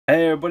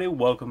Hey everybody,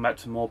 welcome back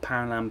to more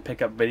Poundland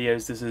pickup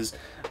videos. This is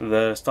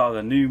the start of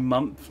the new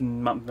month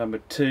number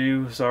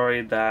 2.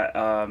 Sorry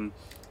that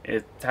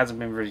it hasn't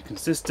been really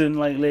consistent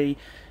lately.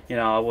 You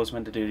know, I was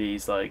meant to do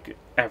these like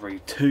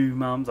every 2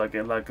 months,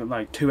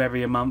 like 2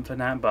 every month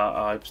and that, but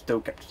I've still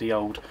kept to the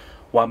old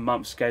 1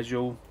 month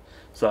schedule.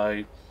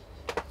 So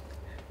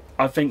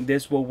I think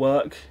this will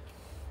work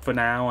for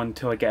now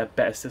until I get a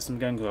better system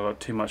going, because I've got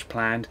too much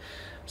planned.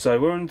 So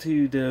we're on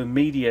to the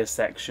media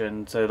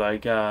section, so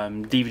like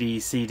DVDs,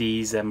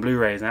 CDs and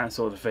Blu-rays and that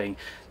sort of thing.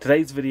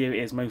 Today's video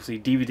is mostly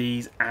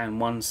DVDs and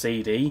 1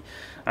 CD.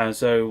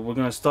 So we're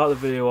going to start the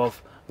video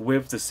off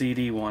with the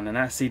CD one, and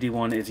that CD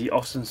one is the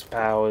Austin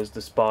Powers,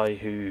 The Spy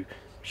Who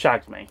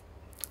Shagged Me.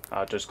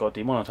 I just got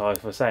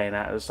demonetized for saying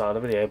that at the start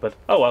of the video, but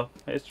oh well,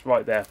 it's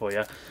right there for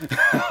you.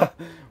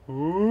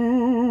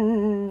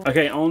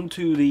 Okay, on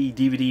to the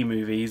DVD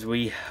movies.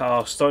 We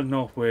are starting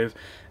off with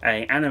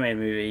an anime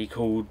movie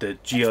called the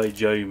G.I.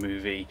 Joe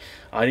movie.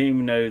 I didn't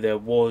even know there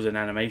was an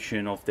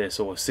animation of this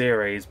or a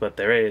series, but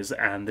there is,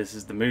 and this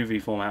is the movie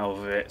format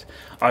of it.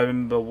 I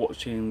remember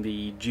watching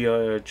the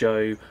G.I.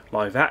 Joe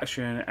live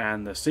action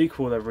and the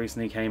sequel that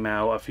recently came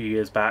out a few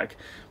years back,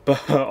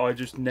 but I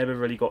just never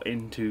really got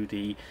into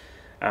the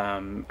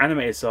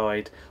animated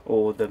side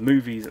or the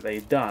movies that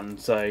they've done.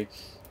 So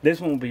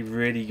this one will be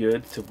really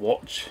good to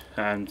watch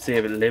and see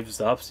if it lives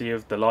up, see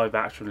if the live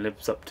action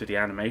lives up to the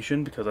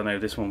animation, because I know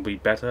this one will be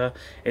better.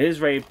 It is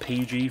rated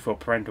PG for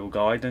parental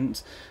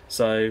guidance,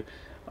 so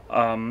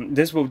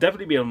this will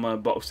definitely be on my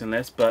boxing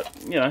list, but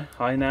you know,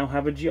 I now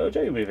have a G.I.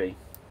 Joe movie.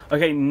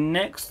 Okay,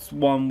 next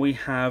one we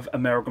have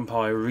American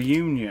Pie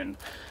Reunion,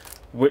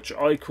 which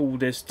I call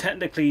this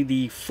technically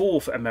the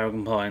 4th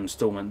American Pie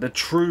installment, the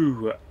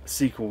true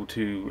sequel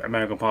to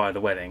American Pie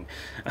The Wedding,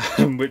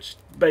 which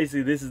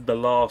basically this is the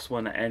last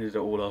one that ended it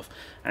all off,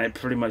 and it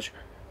pretty much,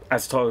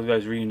 as the title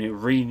goes,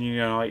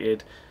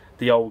 reunited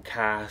the old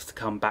cast to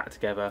come back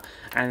together,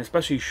 and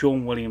especially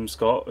Sean William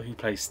Scott, who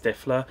plays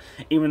Stifler,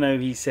 even though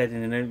he said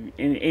in an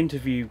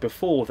interview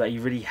before that he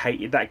really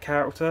hated that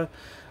character.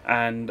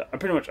 And I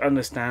pretty much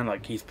understand,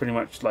 like, he's pretty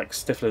much like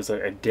Stifler's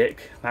a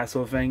dick, that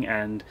sort of thing,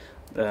 and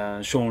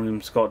Sean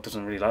William Scott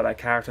doesn't really like that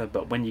character,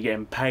 but when you're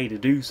getting paid to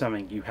do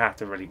something, you have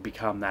to really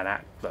become that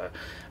actor,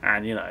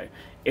 and you know,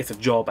 it's a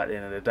job at the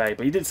end of the day.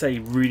 But he did say he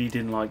really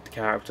didn't like the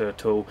character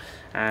at all,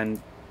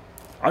 and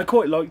I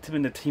quite liked him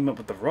in the team up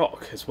with The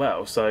Rock as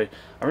well, so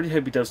I really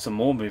hope he does some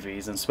more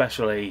movies, and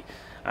especially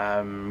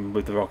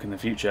with The Rock in the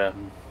future.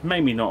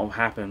 Maybe not will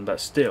happen, but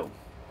still,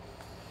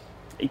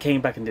 he came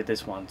back and did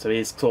this one, so he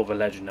is sort of a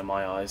legend in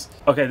my eyes.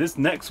 Okay, this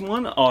next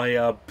one,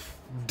 I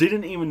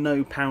didn't even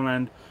know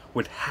Poundland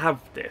would have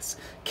this.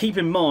 Keep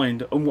in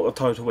mind on what the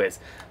title is.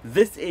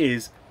 This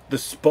is the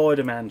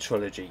Spider-Man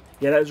trilogy.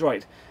 Yeah, that's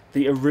right.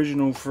 The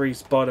original 3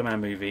 Spider-Man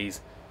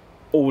movies,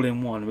 all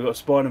in one. We've got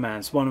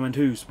Spider-Man, Spider-Man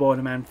 2,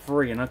 Spider-Man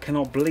 3, and I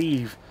cannot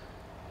believe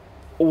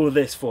all of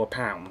this for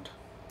 £1.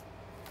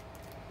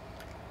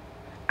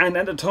 And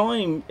at the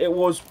time, it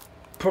was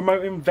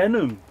promoting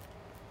Venom.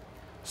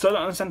 So I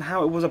don't understand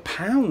how it was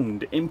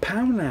 £1 in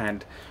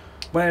Poundland,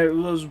 where it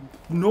was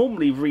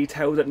normally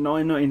retailed at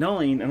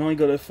 $9.99, and I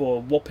got it for a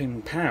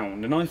whopping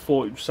 £1. And I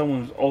thought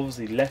someone's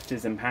obviously left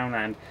this in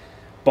Poundland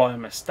by a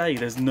mistake.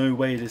 There's no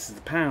way this is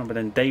 £1. But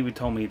then David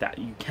told me that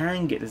you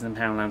can get this in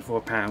Poundland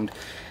for £1,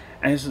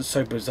 and it's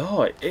so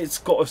bizarre. It's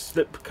got a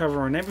slip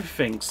cover and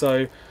everything.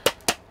 So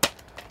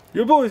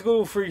your boy's got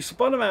all 3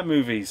 Spider-Man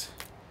movies.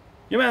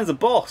 Your man's a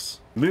boss.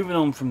 Moving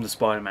on from the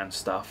Spider-Man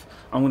stuff,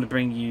 I'm going to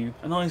bring you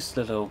a nice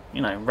little,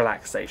 you know,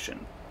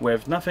 relaxation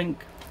with nothing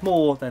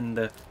more than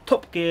the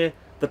Top Gear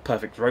The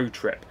Perfect Road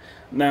Trip.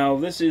 Now,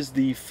 this is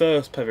the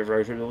first Perfect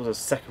Road Trip. There was a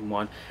second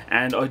one,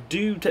 and I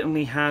do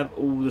technically have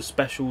all the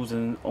specials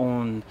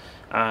on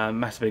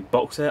Massive Big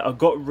Box Set. I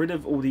got rid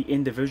of all the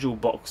individual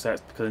box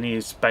sets because I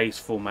needed space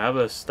for my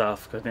other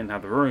stuff because I didn't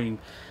have the room,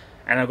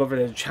 and I got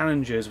rid of the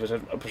challenges, which I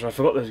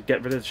forgot to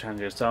get rid of the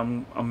challenges. So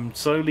I'm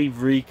slowly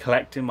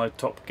recollecting my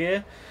Top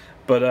Gear,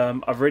 but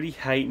I really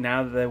hate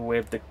now that they're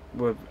with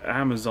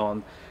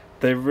Amazon.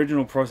 The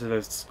original prices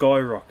have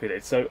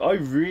skyrocketed, so I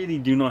really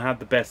do not have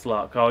the best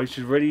luck. I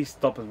should really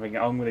stop and think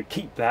I'm going to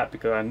keep that,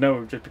 because I know it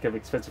will just become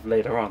expensive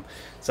later on.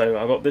 So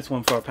I got this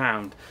one for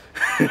 £1.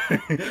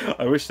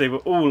 I wish they were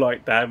all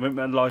like that. It made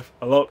my life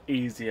a lot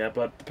easier.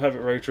 But the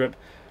Perfect Road Trip,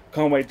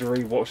 can't wait to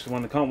rewatch the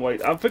one. I can't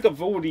wait. I think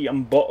I've already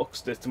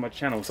unboxed this to my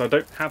channel, so I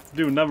don't have to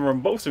do another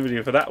unboxing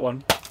video for that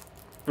one.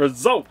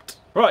 Result.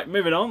 Right,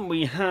 moving on,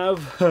 we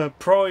have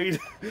Pride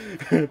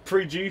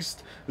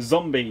produced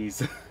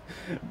zombies.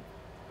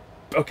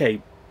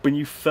 Okay, when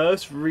you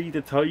first read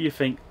the title, you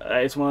think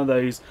it's one of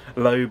those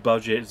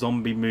low-budget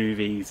zombie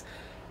movies.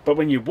 But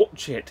when you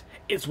watch it,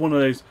 it's one of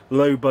those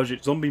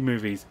low-budget zombie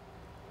movies.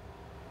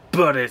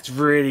 But it's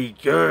really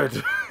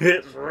good.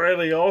 It's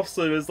really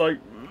awesome. It's like,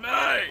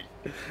 mate,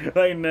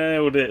 they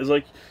nailed it. It's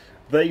like,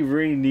 they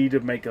really need to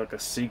make like a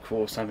sequel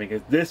or something,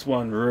 because this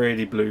one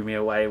really blew me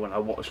away when I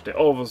watched it.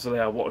 Obviously,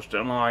 I watched it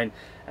online,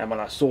 and when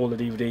I saw the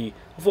DVD,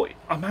 I thought,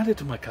 I'm added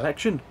to my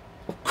collection.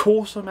 Of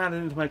course I'm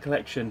adding it to my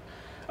collection.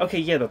 Okay,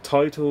 yeah, the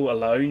title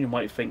alone, you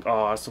might think,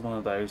 oh, it's one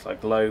of those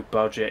like low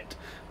budget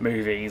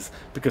movies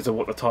because of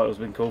what the title's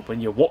been called.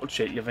 When you watch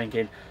it, you're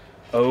thinking,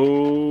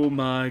 oh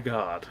my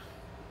god,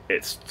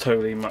 it's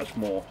totally much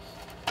more.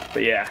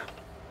 But yeah,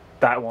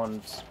 that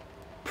one's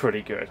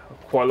pretty good. I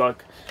quite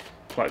like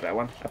that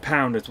one. A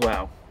pound as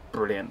well,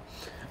 brilliant.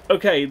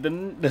 Okay,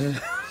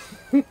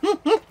 okay,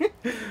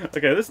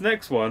 this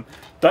next one,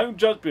 don't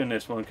judge me on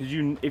this one,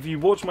 because if you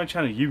watch my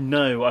channel, you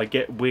know I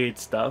get weird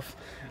stuff,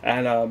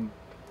 and I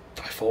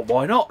thought,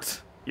 why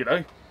not? You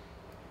know,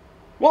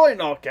 why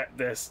not get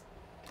this?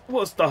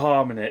 What's the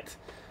harm in it?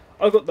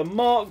 I got the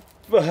Mark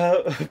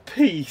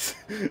Peace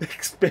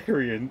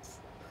experience.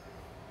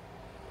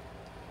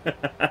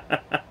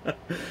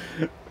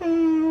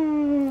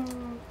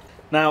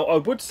 Now, I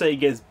would say it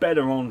gets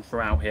better on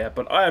throughout here,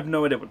 but I have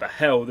no idea what the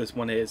hell this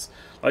one is.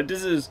 Like,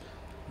 this is...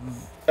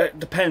 It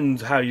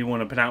depends how you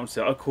want to pronounce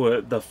it. I call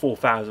it the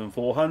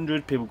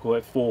 4400, people call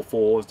it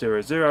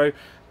 4400,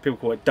 people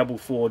call it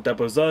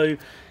 4400.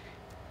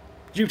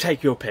 You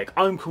take your pick.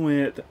 I'm calling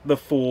it the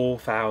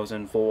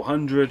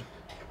 4400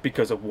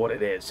 because of what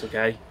it is,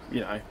 okay? You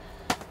know.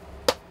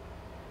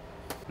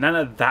 Now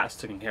that that's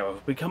taken care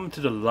of, we come to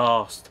the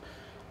last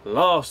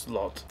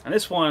lot. And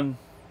this one's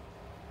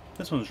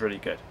really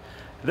good.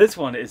 This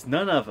one is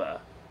none other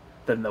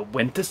than the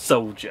Winter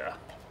Soldier.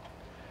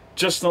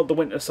 Just not the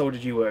Winter Soldier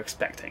you were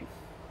expecting.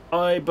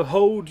 I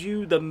behold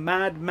you, the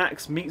Mad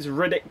Max meets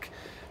Riddick,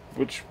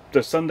 which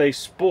the Sunday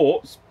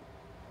Sports...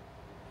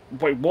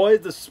 Wait, why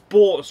is the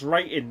sports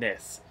rating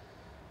this?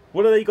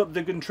 What have they got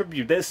to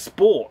contribute? They're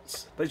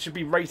sports. They should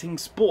be rating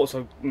sports,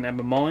 so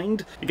never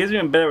mind. It gets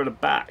even better at the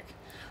back.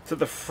 So at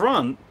the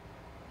front,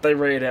 they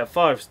rated it at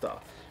 5-star.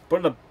 But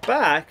on the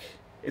back,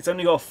 it's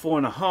only got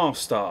 4.5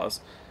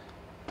 stars.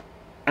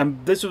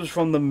 And this was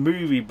from the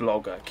movie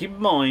blogger. Keep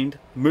in mind,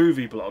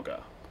 movie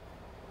blogger.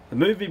 The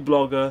movie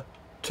blogger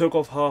took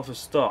off half a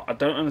star. I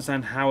don't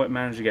understand how it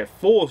managed to get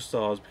 4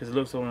 stars because it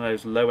looks like one of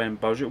those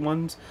low-end budget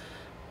ones.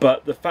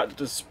 But the fact that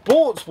the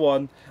sports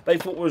one, they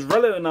thought was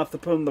relevant enough to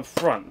put on the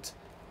front.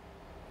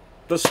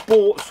 The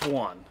sports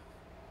one.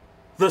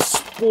 The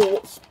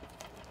sports.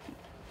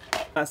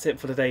 That's it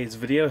for today's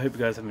video. I hope you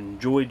guys have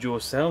enjoyed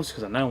yourselves,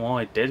 because I know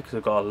I did, because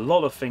I've got a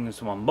lot of things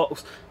to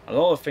unbox, a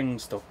lot of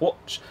things to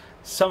watch.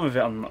 Some of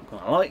it I'm not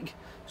going to like,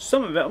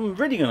 some of it I'm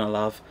really going to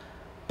love,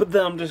 but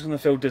then I'm just going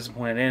to feel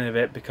disappointed at the end of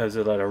it because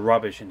of a lot of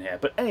rubbish in here.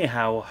 But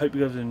anyhow, I hope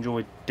you guys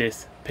enjoyed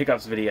this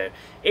pickups video.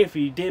 If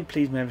you did,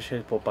 please remember to show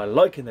support by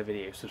liking the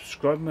video,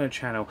 subscribing to my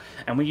channel,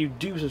 and when you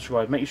do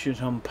subscribe, make sure you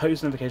turn on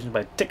post notifications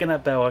by ticking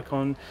that bell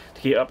icon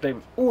to get updated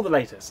with all the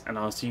latest, and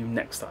I'll see you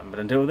next time. But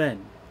until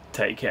then,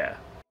 take care.